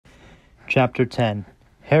Chapter 10.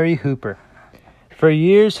 Harry Hooper. For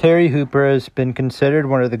years, Harry Hooper has been considered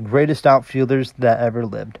one of the greatest outfielders that ever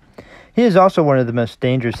lived. He is also one of the most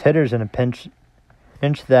dangerous hitters in a pinch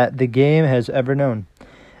that the game has ever known.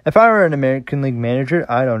 If I were an American League manager,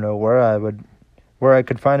 I don't know where I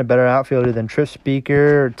could find a better outfielder than Tris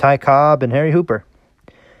Speaker, Ty Cobb, and Harry Hooper.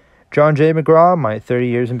 John J. McGraw, my 30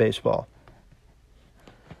 years in baseball.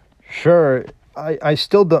 Sure, I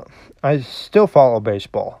still follow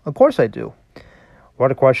baseball. Of course I do. What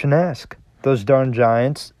a question to ask. Those darn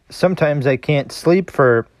Giants. Sometimes I can't sleep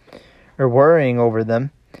or worrying over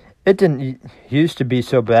them. It didn't used to be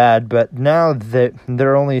so bad, but now that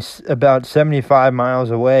they're only about 75 miles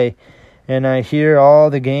away, and I hear all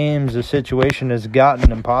the games, the situation has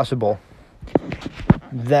gotten impossible.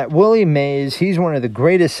 That Willie Mays, he's one of the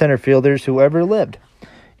greatest center fielders who ever lived.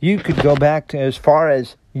 You could go back to as far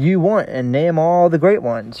as you want and name all the great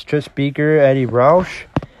ones. Tris Speaker, Eddie Rausch,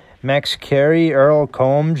 Max Carey, Earl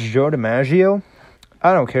Combs, Joe DiMaggio.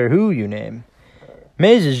 I don't care who you name.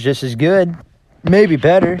 Mays is just as good, maybe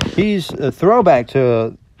better. He's a throwback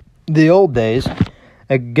to the old days.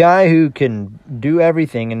 A guy who can do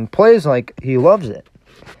everything and plays like he loves it.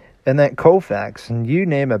 And that Koufax, and you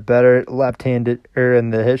name a better left-hander in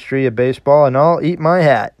the history of baseball, and I'll eat my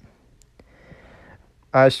hat.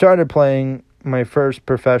 I started playing my first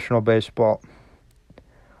professional baseball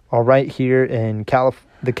right here in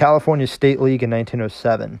the California State League in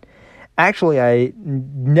 1907. Actually, I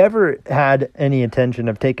never had any intention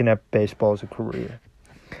of taking up baseball as a career.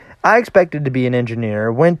 I expected to be an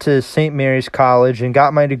engineer, went to St. Mary's College, and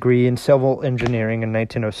got my degree in civil engineering in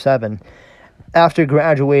 1907. After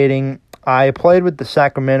graduating, I played with the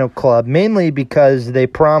Sacramento Club, mainly because they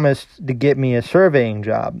promised to get me a surveying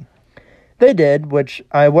job. They did, which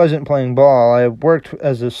I wasn't playing ball. I worked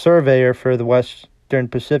as a surveyor for the Western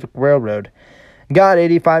Pacific Railroad. Got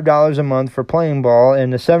 $85 a month for playing ball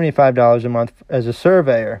and $75 a month as a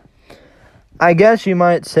surveyor. I guess you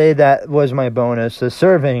might say that was my bonus, a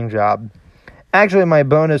surveying job. Actually, my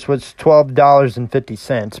bonus was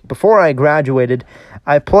 $12.50. Before I graduated,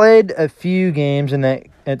 I played a few games in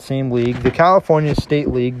that same league, the California State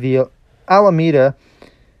League, the Alameda.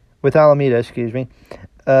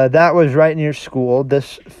 That was right near school.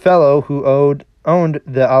 This fellow who owned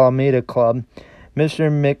the Alameda Club, Mr.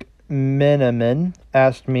 McMenamin,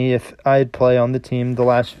 asked me if I'd play on the team the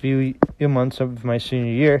last few months of my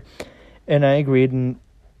senior year, and I agreed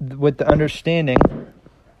with the understanding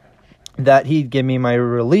that he'd give me my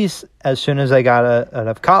release as soon as I got out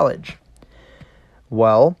of college.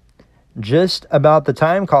 Well, just about the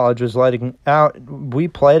time college was letting out, we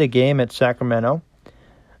played a game at Sacramento,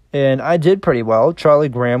 and I did pretty well. Charlie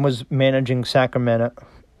Graham was managing Sacramento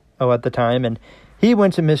at the time, and he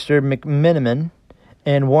went to Mr. McMenamin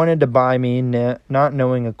and wanted to buy me, not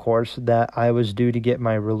knowing, of course, that I was due to get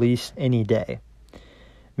my release any day.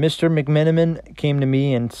 Mr. McMenamin came to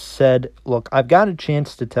me and said, "Look, I've got a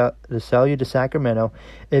chance to sell you to Sacramento.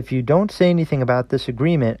 If you don't say anything about this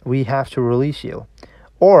agreement, we have to release you.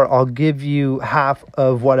 Or I'll give you half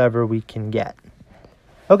of whatever we can get."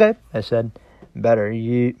 "Okay," I said. "Better.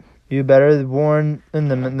 You better warn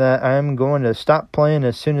them that I'm going to stop playing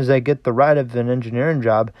as soon as I get the right of an engineering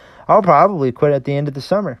job. I'll probably quit at the end of the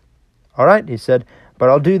summer." "All right," he said, "but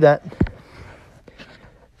I'll do that.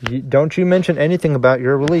 Don't you mention anything about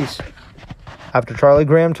your release." After Charlie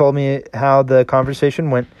Graham told me how the conversation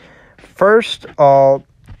went, first of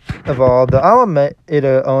all, the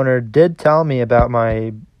Alameda owner did tell me about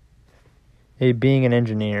my being an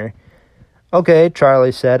engineer. "Okay,"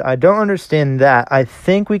 Charlie said, "I don't understand that. I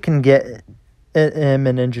think we can get him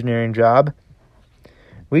an engineering job.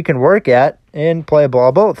 We can work at and play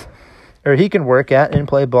ball both. Or he can work at and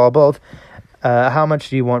play ball both. How much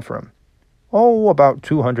do you want for him?" "Oh, about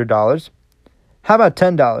 $200. "How about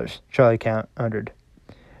 $10? Charlie countered.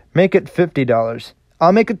 "Make it $50.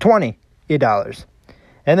 "I'll make it $20.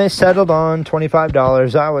 And they settled on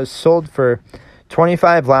 $25. I was sold for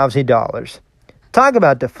 25 lousy dollars. Talk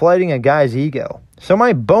about deflating a guy's ego. So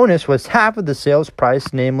my bonus was half of the sales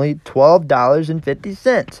price, namely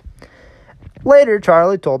 $12.50. Later,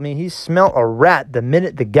 Charlie told me he smelt a rat the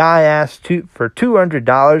minute the guy asked for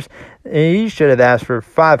 $200, and he should have asked for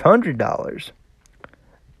 $500.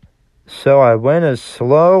 So I went as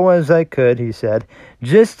slow as I could, he said,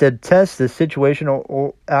 just to test the situation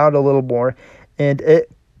out a little more, and it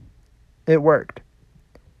worked.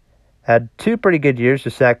 Had 2 pretty good years to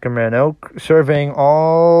Sacramento, surveying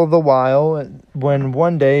all the while, when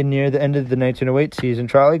one day near the end of the 1908 season,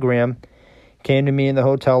 Charlie Graham came to me in the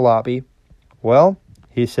hotel lobby. "Well,"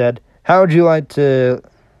 he said, "how would you like to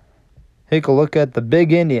take a look at the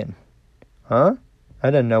Big Indian?" "Huh?" I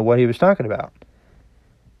didn't know what he was talking about.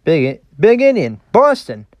 Big Indian,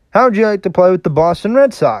 Boston. How would you like to play with the Boston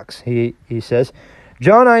Red Sox? He says.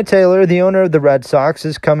 John I. Taylor, the owner of the Red Sox,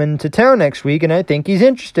 is coming to town next week, and I think he's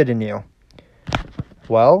interested in you.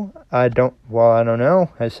 Well, I don't know,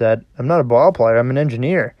 I said. I'm not a ball player. I'm an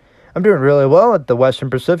engineer. I'm doing really well at the Western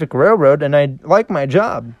Pacific Railroad, and I like my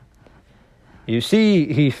job. You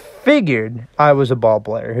see, he figured I was a ball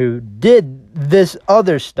player who did this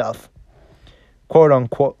other stuff. Quote,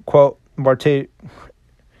 unquote, quote, quotation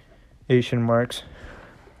marks,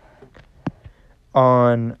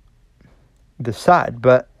 on the side.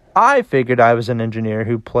 But I figured I was an engineer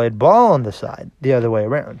who played ball on the side, the other way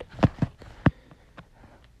around.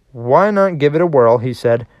 Why not give it a whirl, he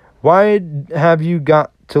said. Why have you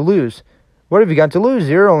got to lose? What have you got to lose?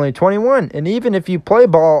 You're only 21. And even if you play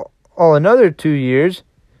ball all another 2 years,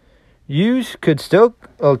 you could still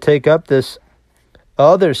take up this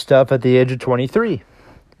other stuff at the age of 23.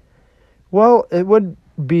 Well, it would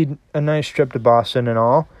be a nice trip to Boston and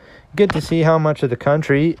all. Get to see how much of the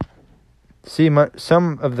country,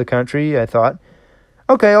 some of the country, I thought.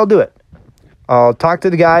 Okay, I'll do it. I'll talk to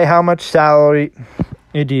the guy. How much salary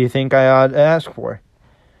do you think I ought to ask for?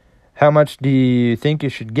 How much do you think you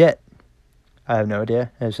should get? I have no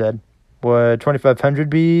idea, I said. Would $2,500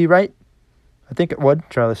 be right? I think it would,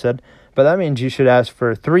 Charlie said. But that means you should ask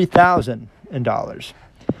for $3,000.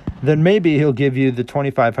 Then maybe he'll give you the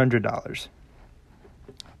 $2,500.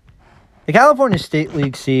 The California State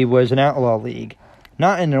League C was an outlaw league,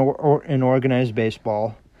 not in organized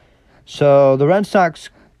baseball. So the Red Sox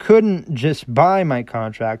couldn't just buy my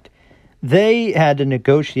contract. They had to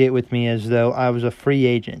negotiate with me as though I was a free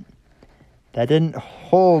agent. That didn't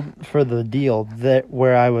hold for the deal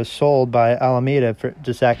where I was sold by Alameda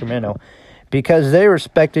to Sacramento, because they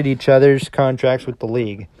respected each other's contracts with the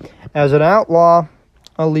league. As an outlaw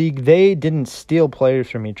league, they didn't steal players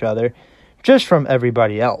from each other, just from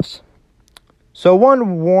everybody else. So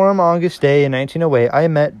one warm August day in 1908, I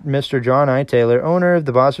met Mr. John I. Taylor, owner of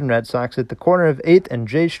the Boston Red Sox, at the corner of 8th and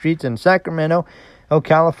J Streets in Sacramento,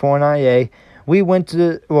 California. We went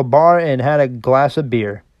to a bar and had a glass of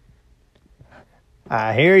beer.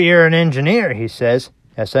 I hear you're an engineer, he says.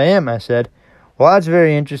 Yes, I am, I said. Well, that's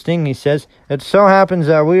very interesting, he says. It so happens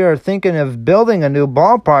that we are thinking of building a new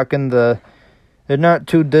ballpark in the not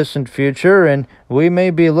too distant future, and we may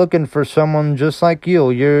be looking for someone just like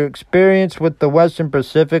you. Your experience with the Western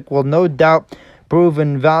Pacific will no doubt prove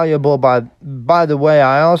invaluable. By the way,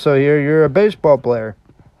 I also hear you're a baseball player.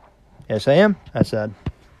 Yes, I am, I said.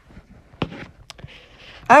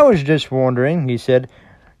 I was just wondering, he said,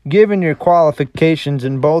 given your qualifications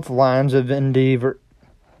in both lines of endeavor,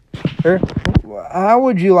 how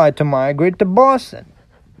would you like to migrate to Boston?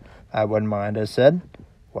 I wouldn't mind, I said.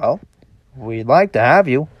 Well, we'd like to have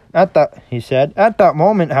you, he said. At that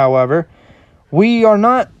moment, however, we are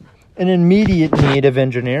not in immediate need of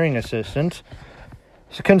engineering assistance.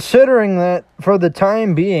 So considering that for the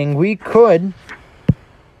time being, I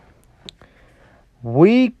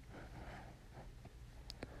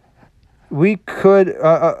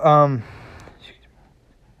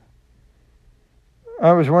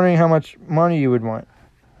was wondering how much money you would want.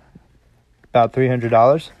 About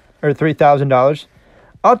 $300 or $3,000.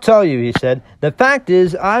 I'll tell you, he said. The fact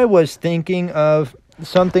is, I was thinking of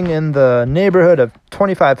something in the neighborhood of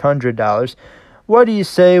 $2,500. What do you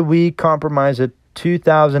say we compromise at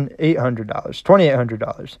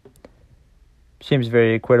 $2,800? Seems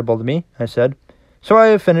very equitable to me, I said. So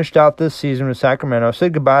I finished out this season with Sacramento,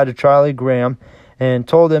 said goodbye to Charlie Graham, and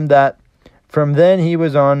told him that from then he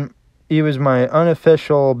was my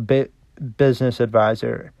unofficial business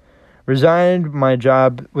advisor. Resigned my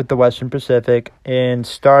job with the Western Pacific and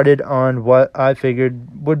started on what I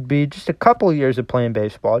figured would be just a couple of years of playing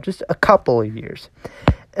baseball, just a couple of years.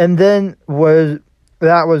 And then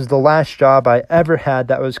that was the last job I ever had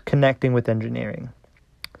that was connecting with engineering.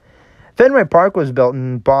 Fenway Park was built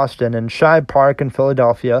in Boston and Shibe Park in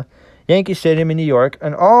Philadelphia, Yankee Stadium in New York,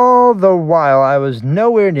 and all the while I was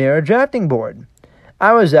nowhere near a drafting board.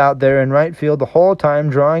 I was out there in right field the whole time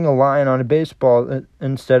drawing a line on a baseball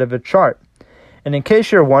instead of a chart. And in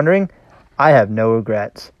case you're wondering, I have no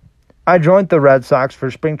regrets. I joined the Red Sox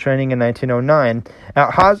for spring training in 1909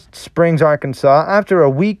 at Hot Springs, Arkansas. After a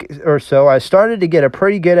week or so, I started to get a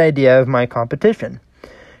pretty good idea of my competition.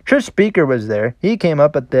 Tris Speaker was there. He came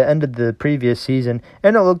up at the end of the previous season,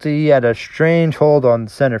 and it looked like he had a stranglehold on the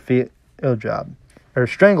center field job.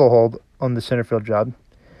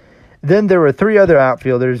 Then there were 3 other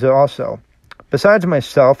outfielders also, besides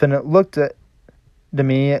myself, and it looked to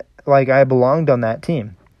me like I belonged on that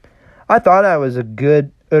team. I thought I was a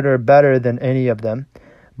good or better than any of them,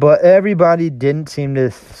 But everybody didn't seem to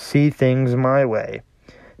see things my way.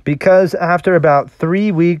 Because after about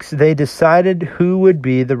 3 weeks, they decided who would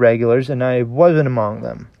be the regulars, and I wasn't among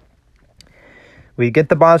them. We get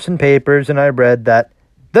the Boston papers, and I read that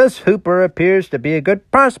this Hooper appears to be a good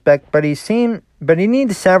prospect, but he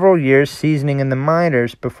needs several years seasoning in the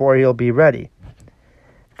minors before he'll be ready.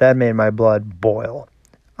 That made my blood boil.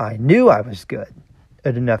 I knew I was good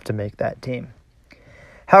enough to make that team.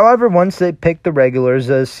 However, once they picked the regulars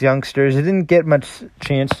as youngsters, it didn't get much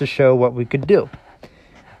chance to show what we could do.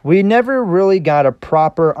 We never really got a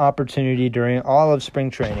proper opportunity during all of spring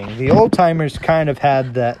training. The old-timers kind of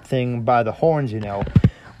had that thing by the horns,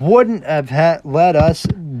 Wouldn't have let us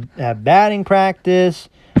have batting practice.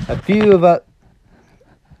 A few of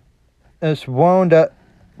us wound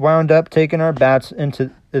up taking our bats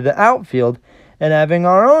into the outfield and having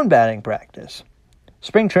our own batting practice.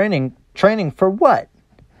 Spring training for what?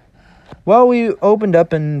 Well, we opened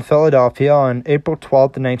up in Philadelphia on April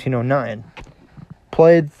 12th, 1909.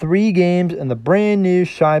 Played 3 games in the brand new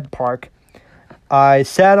Shibe Park. I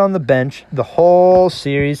sat on the bench the whole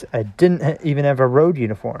series. I didn't even have a road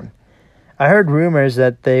uniform. I heard rumors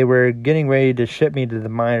that they were getting ready to ship me to the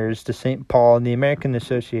minors to St. Paul and the American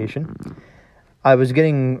Association. I was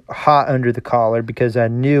getting hot under the collar because I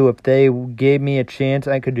knew if they gave me a chance,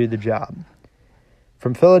 I could do the job.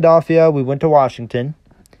 From Philadelphia, we went to Washington,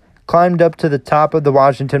 climbed up to the top of the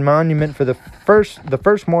Washington Monument for the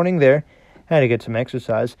first morning there, had to get some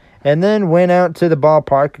exercise, and then went out to the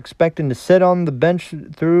ballpark expecting to sit on the bench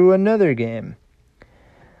through another game.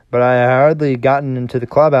 But I had hardly gotten into the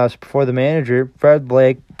clubhouse before the manager, Fred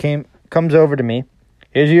Blake, comes over to me.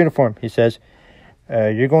 Here's your uniform, he says.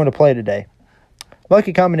 You're going to play today.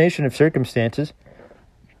 Lucky combination of circumstances.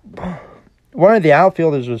 One of the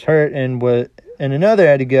outfielders was hurt, and another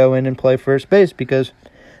had to go in and play first base because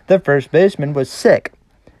the first baseman was sick.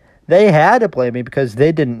 They had to play me because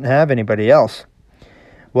they didn't have anybody else.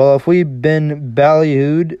 Well, if we'd been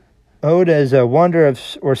ballyhooed as a wonder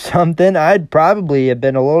or something, I'd probably have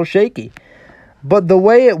been a little shaky. But the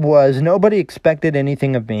way it was, nobody expected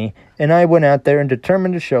anything of me, and I went out there and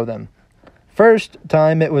determined to show them. First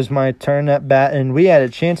time it was my turn at bat, and we had a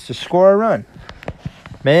chance to score a run.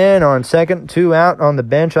 Man, on second, 2 out on the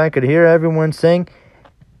bench, I could hear everyone saying,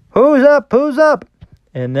 "Who's up? Who's up?"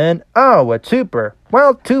 And then, "Oh, it's Hooper.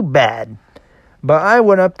 Well, too bad." But I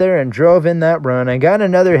went up there and drove in that run. I got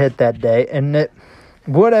another hit that day, and it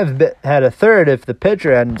would have had a third if the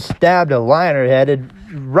pitcher hadn't stabbed a liner headed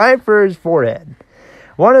right for his forehead.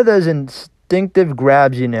 One of those instinctive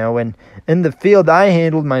grabs, and in the field I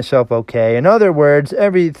handled myself okay. In other words,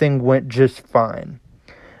 everything went just fine.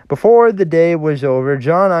 Before the day was over,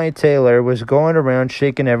 John I. Taylor was going around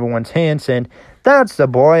shaking everyone's hand saying, "That's the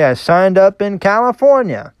boy I signed up in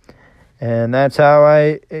California." And that's how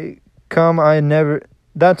I never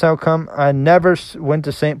went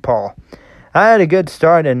to St. Paul. I had a good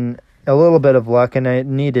start and a little bit of luck, and I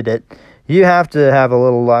needed it. You have to have a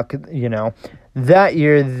little luck, That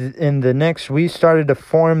year and the next, we started to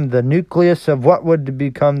form the nucleus of what would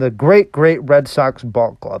become the great Red Sox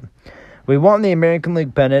ball club. We won the American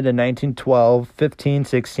League pennant in 1912, 15,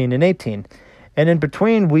 16, and 18. And in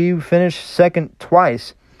between, we finished second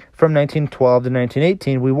twice. From 1912 to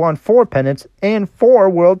 1918, we won 4 pennants and 4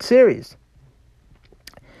 World Series.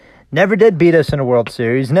 Never did beat us in a World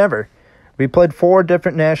Series, never. We played 4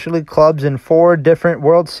 different National League clubs in 4 different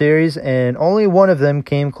World Series, and only one of them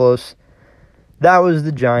came close. That was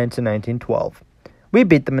the Giants in 1912. We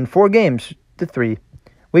beat them in 4 games to 3.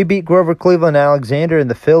 We beat Grover Cleveland Alexander and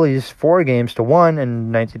the Phillies 4 games to 1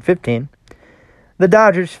 in 1915. The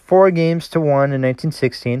Dodgers 4 games to 1 in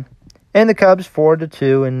 1916. And the Cubs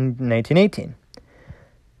 4-2 in 1918.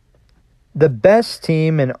 The best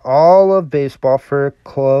team in all of baseball for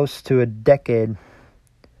close to a decade.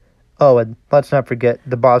 Oh, and let's not forget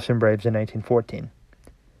the Boston Braves in 1914.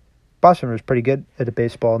 Boston was pretty good at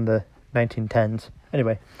baseball in the 1910s.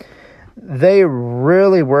 Anyway, they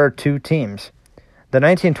really were 2 teams. The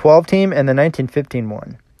 1912 team and the 1915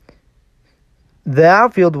 one. The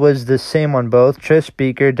outfield was the same on both. Tris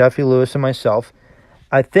Speaker, Duffy Lewis, and myself.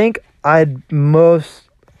 I think I'd most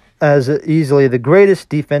as easily the greatest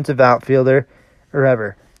defensive outfielder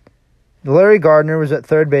ever. Larry Gardner was at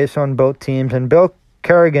third base on both teams, and Bill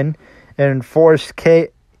Kerrigan and Forrest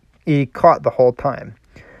K.E. caught the whole time.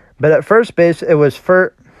 But at first base, it was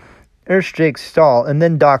first Jake Stahl, and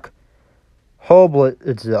then Doc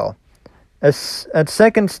Hoblitzel. At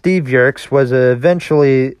second, Steve Yerkes was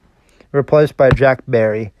eventually replaced by Jack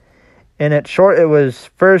Barry. And at short, it was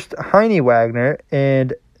first Heine Wagner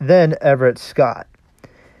and then Everett Scott.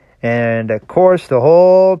 And, of course, the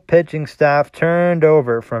whole pitching staff turned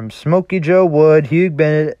over from Smokey Joe Wood, Hugh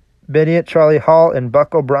Bennett, Charlie Hall, and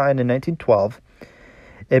Buck O'Brien in 1912.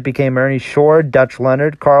 It became Ernie Shore, Dutch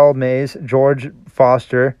Leonard, Carl Mays, George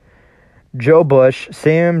Foster, Joe Bush,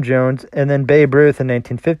 Sam Jones, and then Babe Ruth in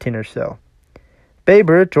 1915 or so. Babe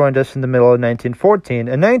Ruth joined us in the middle of 1914.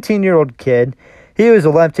 A 19-year-old kid, he was a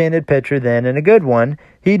left-handed pitcher then and a good one.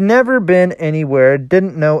 He'd never been anywhere,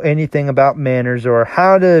 didn't know anything about manners or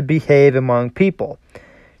how to behave among people.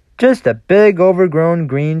 Just a big overgrown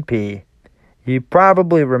green pea. You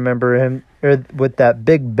probably remember him with that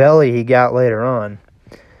big belly he got later on.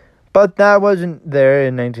 But that wasn't there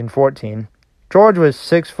in 1914. George was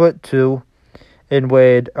 6'2" and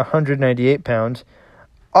weighed 198 pounds,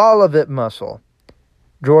 all of it muscle.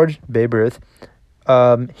 George, Babe Ruth,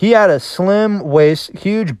 he had a slim waist,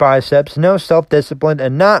 huge biceps, no self-discipline,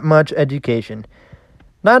 and not much education.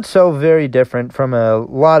 Not so very different from a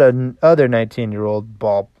lot of other 19-year-old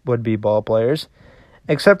would-be ball players,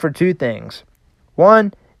 except for two things.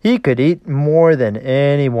 One, he could eat more than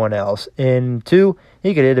anyone else, and two,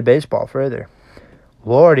 he could hit a baseball further.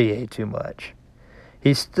 Lord, he ate too much.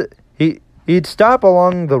 He'd stop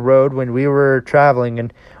along the road when we were traveling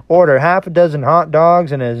and order half a dozen hot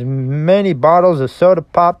dogs and as many bottles of soda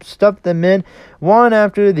pop, stuff them in one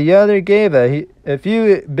after the other, gave a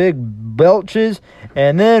few big belches,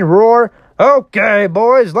 and then roar, "Okay,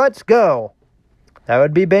 boys, let's go." That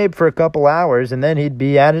would be Babe for a couple hours, and then he'd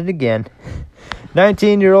be at it again.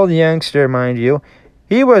 19-year-old youngster, mind you.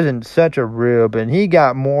 He wasn't such a rube, and he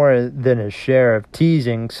got more than his share of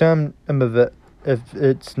teasing, some of it if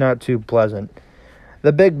it's not too pleasant.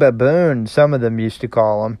 The big baboon, some of them used to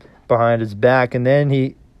call him, behind his back, and then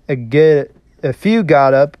a few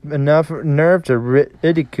got up enough nerve to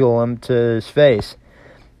ridicule him to his face.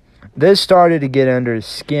 This started to get under his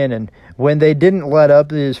skin, and when they didn't let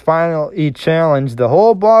up he challenged the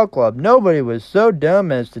whole ball club. Nobody was so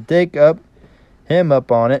dumb as to take him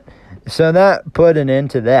up on it, so that put an end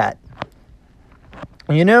to that.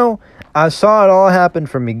 You know, I saw it all happen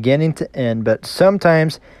from beginning to end, but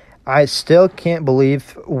sometimes I still can't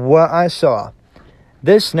believe what I saw.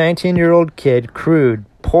 This 19-year-old kid, crude,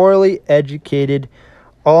 poorly educated,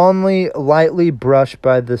 only lightly brushed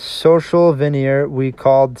by the social veneer we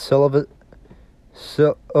called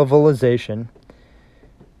civilization,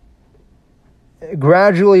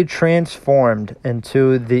 gradually transformed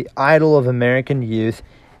into the idol of American youth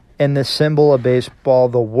and the symbol of baseball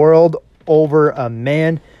the world over, a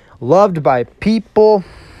man loved by people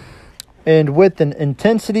and with an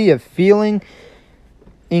intensity of feeling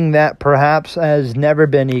that perhaps has never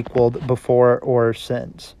been equaled before or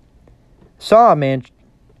since. Saw a man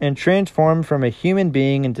and transformed from a human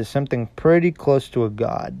being into something pretty close to a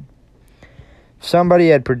god. Somebody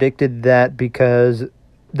had predicted that because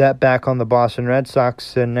that back on the Boston Red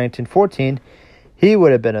Sox in 1914, he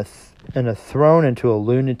would have been thrown into a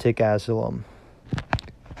lunatic asylum.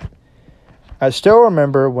 I still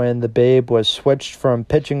remember when the Babe was switched from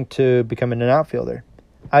pitching to becoming an outfielder.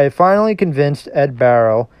 I finally convinced Ed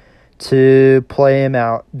Barrow to play him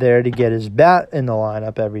out there to get his bat in the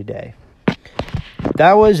lineup every day.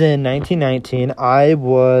 That was in 1919. I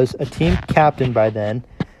was a team captain by then.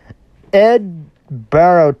 Ed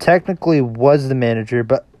Barrow technically was the manager,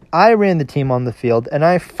 but I ran the team on the field, and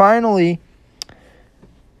I finally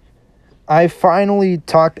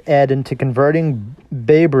talked Ed into converting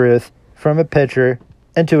Babe Ruth from a pitcher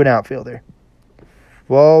into an outfielder.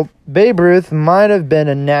 Well, Babe Ruth might have been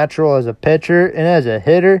a natural as a pitcher and as a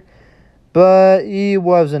hitter, but he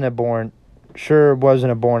wasn't a born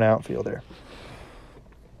outfielder.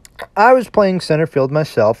 I was playing center field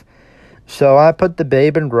myself, so I put the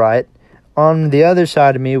Babe in right. On the other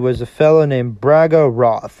side of me was a fellow named Brago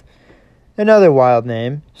Roth. Another wild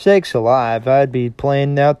name. Sakes alive, I'd be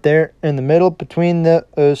playing out there in the middle between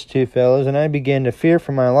those two fellows, and I began to fear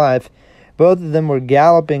for my life. Both of them were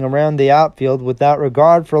galloping around the outfield without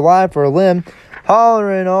regard for life or limb,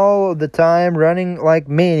 hollering all the time, running like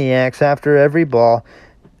maniacs after every ball.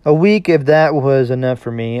 A week, if that was enough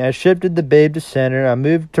for me. I shifted the Babe to center. I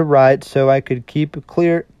moved to right so I could keep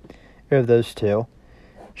clear of those two.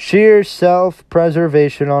 Sheer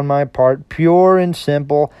self-preservation on my part, pure and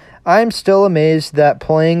simple. I'm still amazed that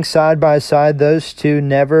playing side by side, those two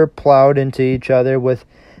never plowed into each other with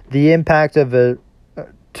the impact of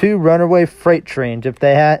two runaway freight trains. If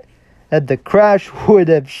they had, the crash would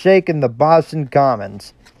have shaken the Boston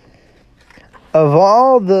Commons. Of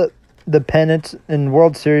all the pennants and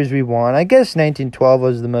World Series we won, I guess 1912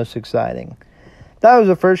 was the most exciting. That was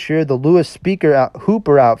the first year the Lewis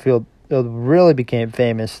Hooper outfield really became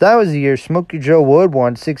famous. That was the year Smokey Joe Wood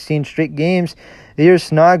won 16 straight games. The year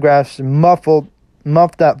Snodgrass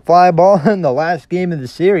muffed that fly ball in the last game of the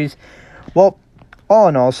series. Well, all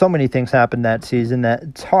in all, so many things happened that season that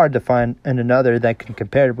it's hard to find another that can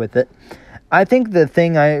compare with it. I think the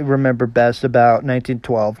thing I remember best about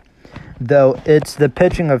 1912, though, it's the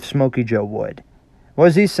pitching of Smokey Joe Wood.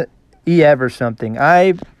 Was he ever something?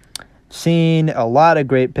 I've seen a lot of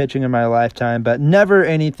great pitching in my lifetime, but never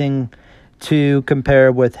anything to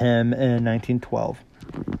compare with him in 1912.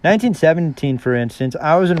 1917, for instance,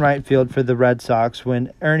 I was in right field for the Red Sox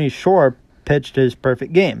when Ernie Shore pitched his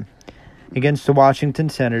perfect game against the Washington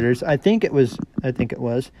Senators. I think it was.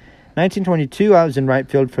 1922, I was in right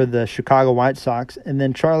field for the Chicago White Sox, and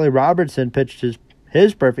then Charlie Robertson pitched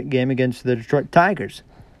his perfect game against the Detroit Tigers.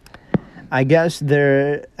 I guess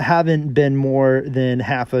there haven't been more than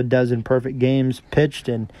half a dozen perfect games pitched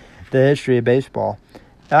in the history of baseball.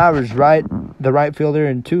 I was the right fielder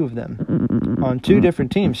in two of them, on two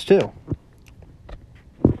different teams too.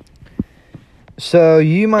 So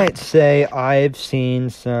you might say I've seen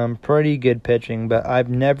some pretty good pitching, but I've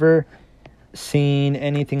never seen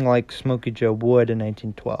anything like Smokey Joe Wood in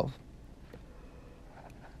 1912.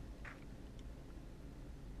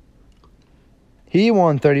 He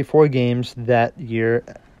won 34 games that year,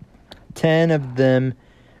 10 of them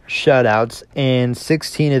shutouts, and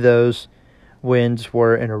 16 of those wins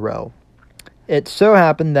were in a row. It so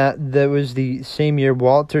happened that there was the same year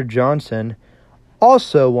Walter Johnson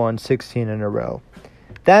also won 16 in a row.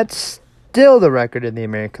 That's still the record in the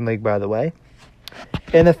American League, by the way.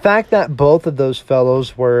 And the fact that both of those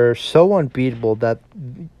fellows were so unbeatable that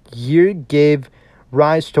year gave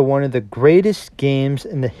rise to one of the greatest games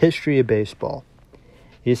in the history of baseball.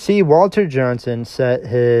 You see, Walter Johnson set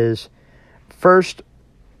his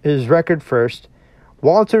record first.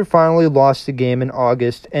 Walter finally lost the game in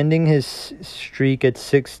August, ending his streak at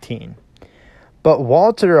 16. But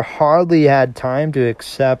Walter hardly had time to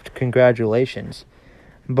accept congratulations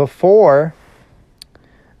before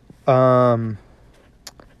up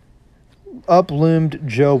loomed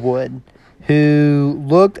Joe Wood, who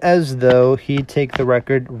looked as though he'd take the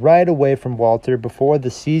record right away from Walter before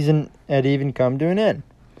the season had even come to an end.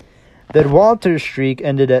 That Walter's streak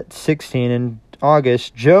ended at 16 in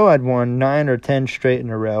August. Joe had won 9 or 10 straight in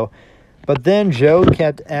a row, but then Joe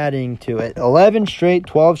kept adding to it. 11 straight,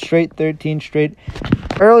 12 straight, 13 straight.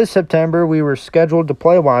 Early September, we were scheduled to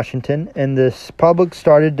play Washington, and the public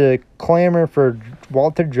started to clamor for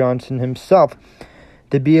Walter Johnson himself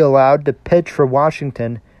to be allowed to pitch for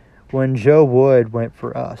Washington when Joe Wood went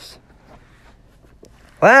for us.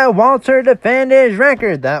 Let Walter defend his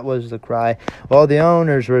record, that was the cry. Well, the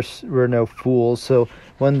owners were no fools, so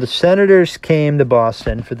when the Senators came to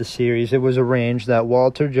Boston for the series, it was arranged that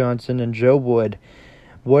Walter Johnson and Joe Wood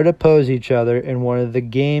would oppose each other in one of the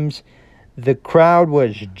games. The crowd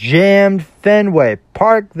was jammed. Fenway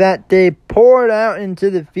Park that day poured out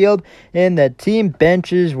into the field, and the team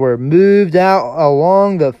benches were moved out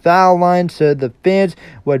along the foul line so the fans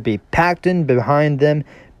would be packed in behind them.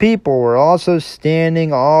 People were also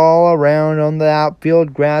standing all around on the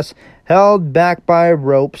outfield grass, held back by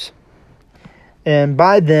ropes. And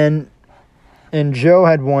by then, Joe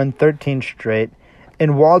had won 13 straight,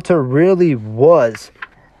 and Walter really was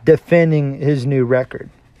defending his new record.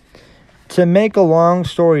 To make a long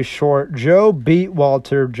story short, Joe beat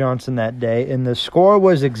Walter Johnson that day, and the score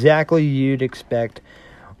was exactly you'd expect,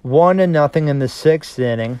 1-0 in the 6th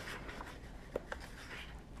inning.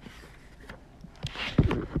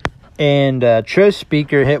 And Tris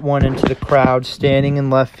Speaker hit one into the crowd standing in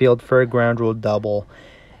left field for a ground rule double.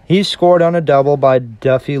 He scored on a double by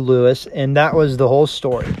Duffy Lewis, and that was the whole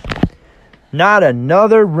story. Not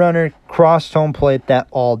another runner crossed home plate that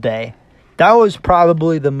all day. That was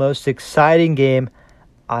probably the most exciting game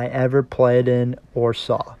I ever played in or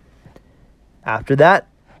saw. After that,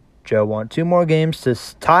 Joe won 2 more games to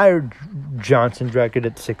tie Johnson's record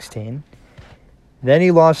at 16. Then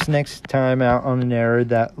he lost next time out on an error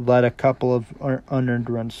that let a couple of unearned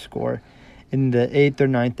runs score in the 8th or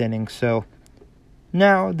 9th inning. So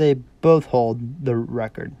now they both hold the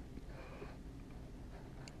record.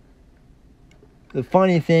 The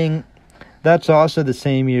funny thing, that's also the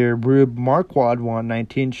same year Rube Marquardt won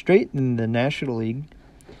 19 straight in the National League.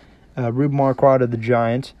 Rube Marquardt of the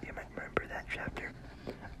Giants. You might remember that chapter.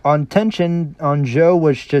 Tension on Joe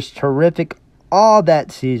was just terrific all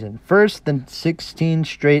that season. First, the 16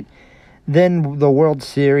 straight, then the World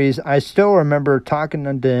Series. I still remember talking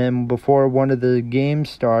to him before one of the games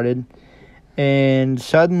started and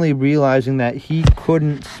suddenly realizing that he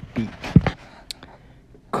couldn't speak.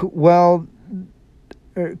 Well,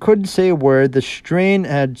 couldn't say a word. The strain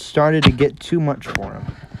had started to get too much for him.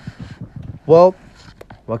 Well,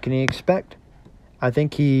 what can he expect? I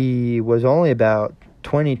think he was only about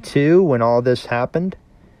 22 when all this happened.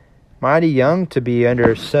 Mighty young to be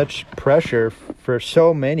under such pressure for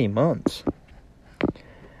so many months.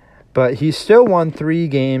 But he still won 3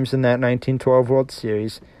 games in that 1912 World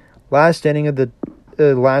Series. Last inning of the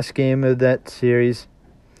last game of that series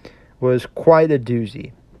was quite a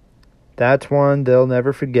doozy. That's one they'll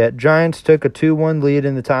never forget. Giants took a 2-1 lead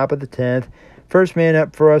in the top of the 10th. First man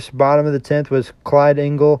up for us, bottom of the 10th, was Clyde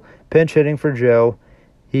Engel, pinch hitting for Joe.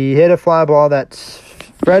 He hit a fly ball that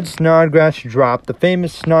Fred Snodgrass dropped. The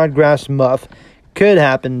famous Snodgrass muff. Could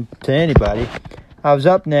happen to anybody. I was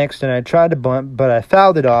up next, and I tried to bunt, but I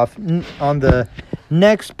fouled it off. On the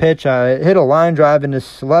next pitch, I hit a line drive into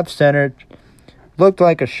left center. Looked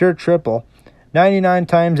like a sure triple. 99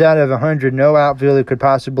 times out of 100, no outfielder could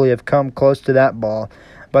possibly have come close to that ball.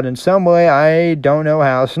 But in some way, I don't know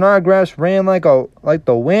how, Snodgrass ran like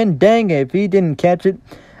the wind. Dang it, if he didn't catch it,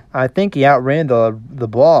 I think he outran the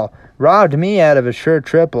ball. Robbed me out of a sure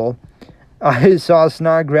triple. I saw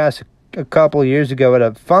Snodgrass a couple years ago at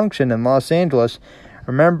a function in Los Angeles.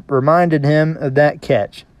 Reminded him of that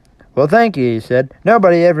catch. Well, thank you, he said.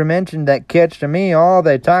 Nobody ever mentioned that catch to me. All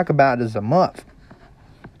they talk about is a muff.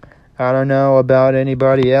 I don't know about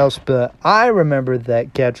anybody else, but I remember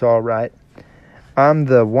that catch all right. I'm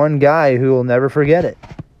the one guy who will never forget it.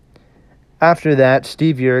 After that,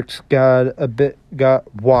 Steve Yerkes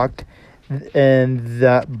got walked, and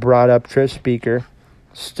that brought up Tris Speaker.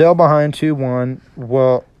 Still behind 2-1.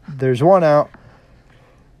 Well, there's one out.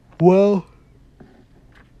 Well,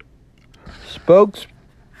 Spoke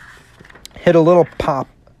hit a little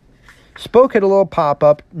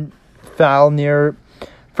pop-up foul near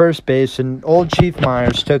first base, and old Chief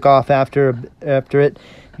Myers took off after it.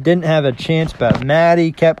 Didn't have a chance, but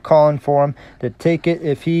Matty kept calling for him to take it.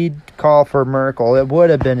 If he'd call for Merkel, it would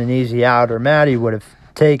have been an easy out, or Matty would have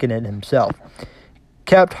taken it himself.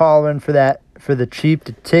 Kept hollering for the Chief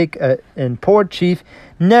to take and poor Chief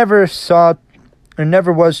never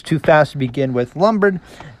was too fast to begin with. Lumbered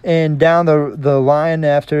and down the line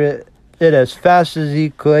after it as fast as he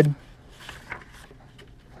could,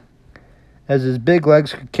 as his big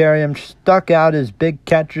legs could carry him. Stuck out his big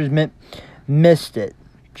catcher's mitt.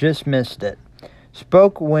 Just missed it.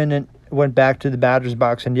 Spoke went back to the batter's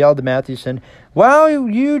box and yelled to Mathewson, "Well,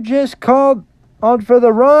 you just called for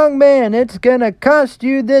the wrong man. It's gonna cost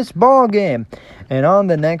you this ball game." And on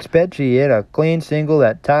the next pitch, he hit a clean single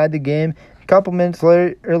that tied the game. A couple minutes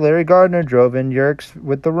later, Larry Gardner drove in Yerkes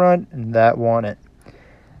with the run, and that won it.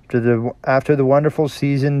 After the wonderful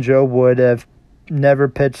season, Joe would have never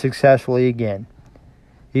pitched successfully again.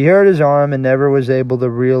 He hurt his arm and never was able to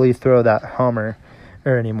really throw that hummer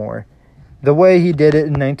anymore. The way he did it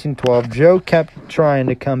in 1912, Joe kept trying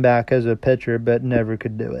to come back as a pitcher, but never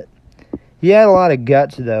could do it. He had a lot of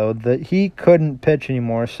guts, though, that he couldn't pitch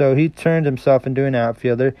anymore, so he turned himself into an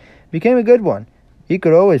outfielder, became a good one. He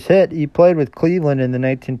could always hit. He played with Cleveland in the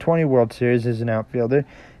 1920 World Series as an outfielder.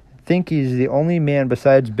 I think he's the only man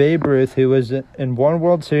besides Babe Ruth who was in one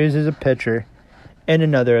World Series as a pitcher and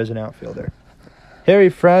another as an outfielder. Harry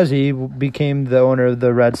Frazee became the owner of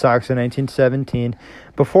the Red Sox in 1917.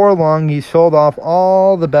 Before long, he sold off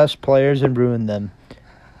all the best players and ruined them.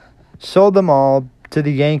 Sold them all to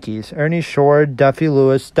the Yankees. Ernie Shore, Duffy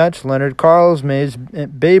Lewis, Dutch Leonard, Carlos Mays,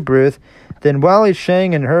 Babe Ruth, then Wally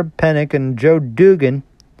Schang and Herb Pennock and Joe Dugan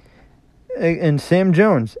and Sam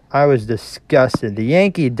Jones. I was disgusted. The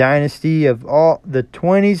Yankee dynasty of all the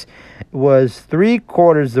 20s was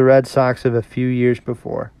 3/4 the Red Sox of a few years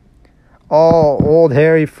before. All old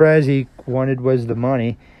Harry Frazee wanted was the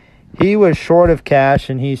money. He was short of cash,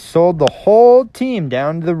 and he sold the whole team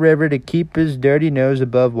down to the river to keep his dirty nose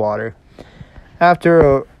above water.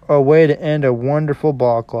 After a way to end a wonderful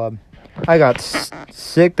ball club. I got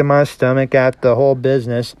sick to my stomach at the whole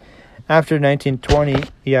business. After 1920,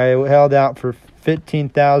 I held out for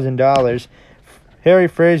 $15,000. Harry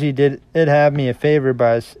Frazee did me a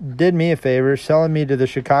favor, selling me to the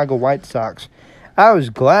Chicago White Sox. I was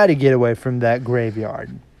glad to get away from that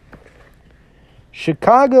graveyard.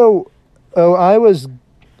 Chicago,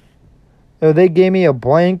 they gave me a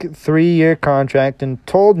blank 3-year contract and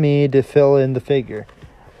told me to fill in the figure.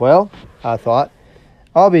 Well, I thought,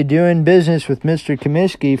 I'll be doing business with Mr.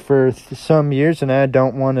 Comiskey for some years, and I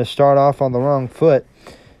don't want to start off on the wrong foot.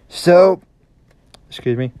 So,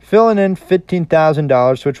 filling in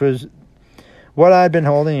 $15,000, which was what I'd been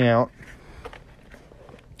holding out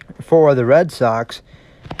for the Red Sox.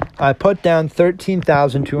 I put down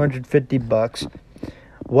 $13,250.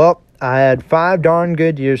 Well, I had 5 darn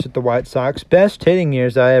good years with the White Sox. Best hitting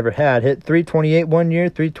years I ever had. Hit .328 one year,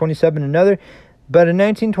 .327 another. But in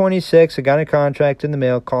 1926, I got a contract in the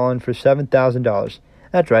mail calling for $7,000.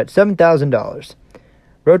 That's right, $7,000.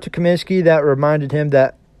 Wrote to Comiskey that reminded him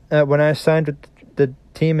that when I signed with the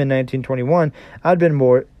team in 1921, I'd been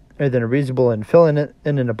more than reasonable in filling it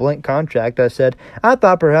in a blank contract. I said, I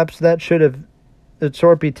thought perhaps that should have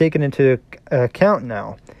sort of be taken into account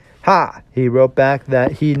now. Ha! He wrote back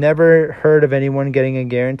that he never heard of anyone getting a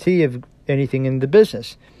guarantee of anything in the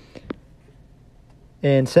business,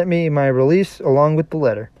 and sent me my release along with the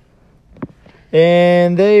letter.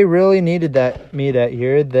 And they really needed me that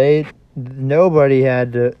year. Nobody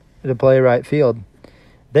had to play right field.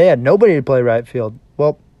 They had nobody to play right field.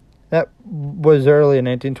 Well, that was early in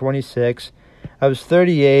 1926. I was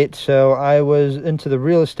 38, so I was into the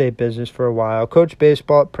real estate business for a while. Coached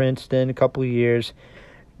baseball at Princeton a couple of years.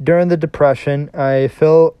 During the Depression, I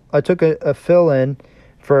took a fill-in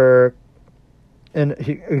for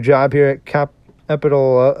a job here at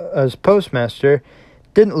Capitol as postmaster.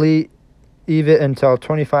 Didn't leave it until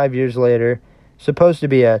 25 years later. Supposed to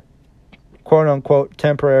be a quote-unquote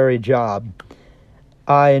temporary job.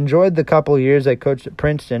 I enjoyed the couple of years I coached at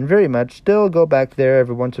Princeton very much. Still go back there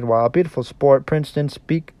every once in a while. Beautiful sport.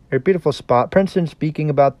 Beautiful spot. Princeton, speaking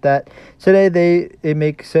about that today, they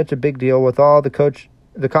make such a big deal with all the college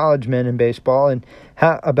men in baseball, and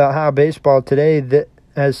about how baseball today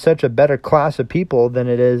has such a better class of people than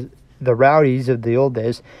it is the rowdies of the old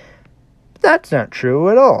days. That's not true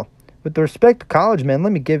at all. With respect to college men,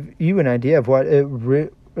 let me give you an idea of what it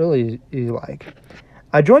really is like.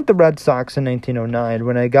 I joined the Red Sox in 1909.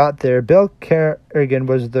 When I got there, Bill Kerrigan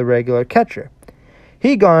was the regular catcher.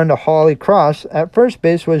 He'd gone to Holy Cross. At first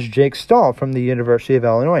base was Jake Stahl from the University of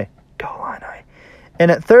Illinois.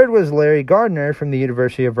 And at third was Larry Gardner from the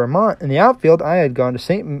University of Vermont. In the outfield, I had gone to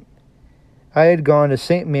St.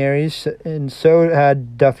 Mary's, and so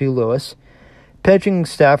had Duffy Lewis. Pitching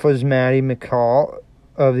staff was Matty McCall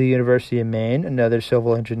of the University of Maine, another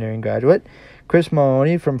civil engineering graduate, Chris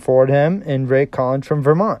Mahoney from Fordham, and Ray Collins from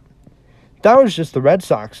Vermont. That was just the Red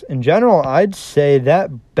Sox. In general, I'd say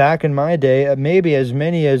that back in my day, maybe as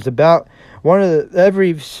many as about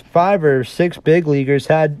every 5 or 6 big leaguers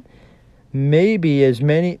had maybe as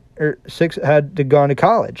many or 6 had to gone to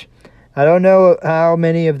college. I don't know how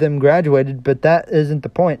many of them graduated, but that isn't the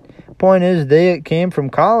point. The point is they came from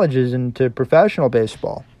colleges into professional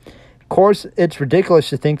baseball. Of course, it's ridiculous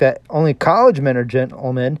to think that only college men are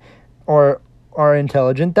gentlemen or are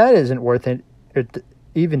intelligent. That isn't worth it, or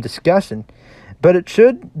even discussing. But it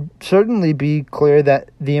should certainly be clear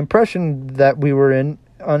that the impression that we were an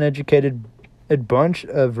uneducated bunch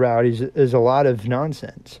of rowdies is a lot of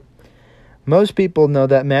nonsense. Most people know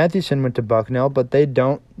that Mathewson went to Bucknell, but they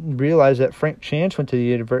don't realize that Frank Chance went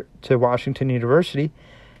to Washington University,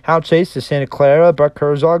 Hal Chase to Santa Clara, Buck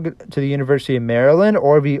Herzog to the University of Maryland,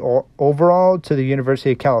 Orvie Overall to the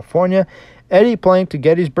University of California, Eddie Plank to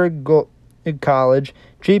Gettysburg College,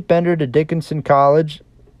 Chief Bender to Dickinson College,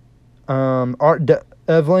 Art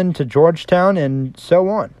Evelyn to Georgetown, and so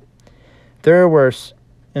on. There were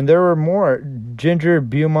more. Ginger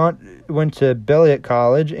Beaumont went to Beloit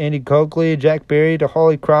College, Andy Coakley, Jack Berry to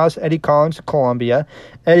Holy Cross, Eddie Collins to Columbia,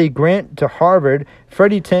 Eddie Grant to Harvard,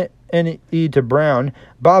 Freddie Tenney to Brown,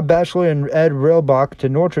 Bob Batchelor and Ed Rilbach to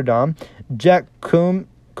Notre Dame, Jack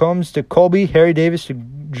Combs to Colby, Harry Davis to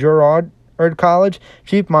Girard College,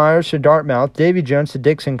 Chief Myers to Dartmouth, Davy Jones to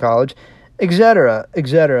Dixon College, etc.,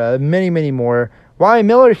 etc., many, many more. Why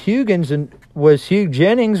Miller Huggins was Hugh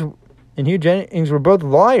Jennings, and Hugh Jennings were both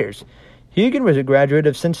lawyers. Huggins was a graduate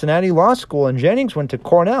of Cincinnati Law School, and Jennings went to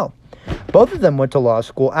Cornell. Both of them went to law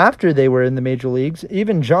school after they were in the major leagues.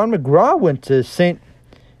 Even John McGraw went to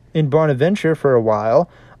in Bonaventure for a while,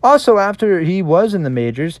 also after he was in the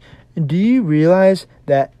majors. Do you realize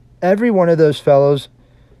that every one of those fellows,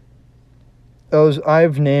 those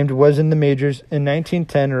I've named, was in the majors in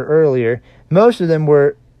 1910 or earlier? Most of them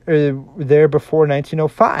were there before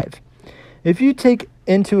 1905. If you take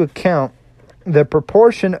into account the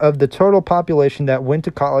proportion of the total population that went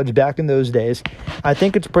to college back in those days, I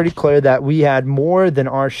think it's pretty clear that we had more than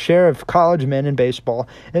our share of college men in baseball.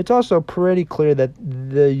 And it's also pretty clear that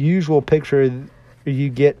the usual picture you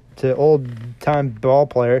get to old-time ball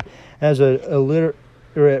player as a literate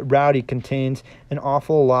rowdy contains an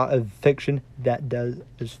awful lot of fiction that does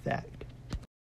is fact.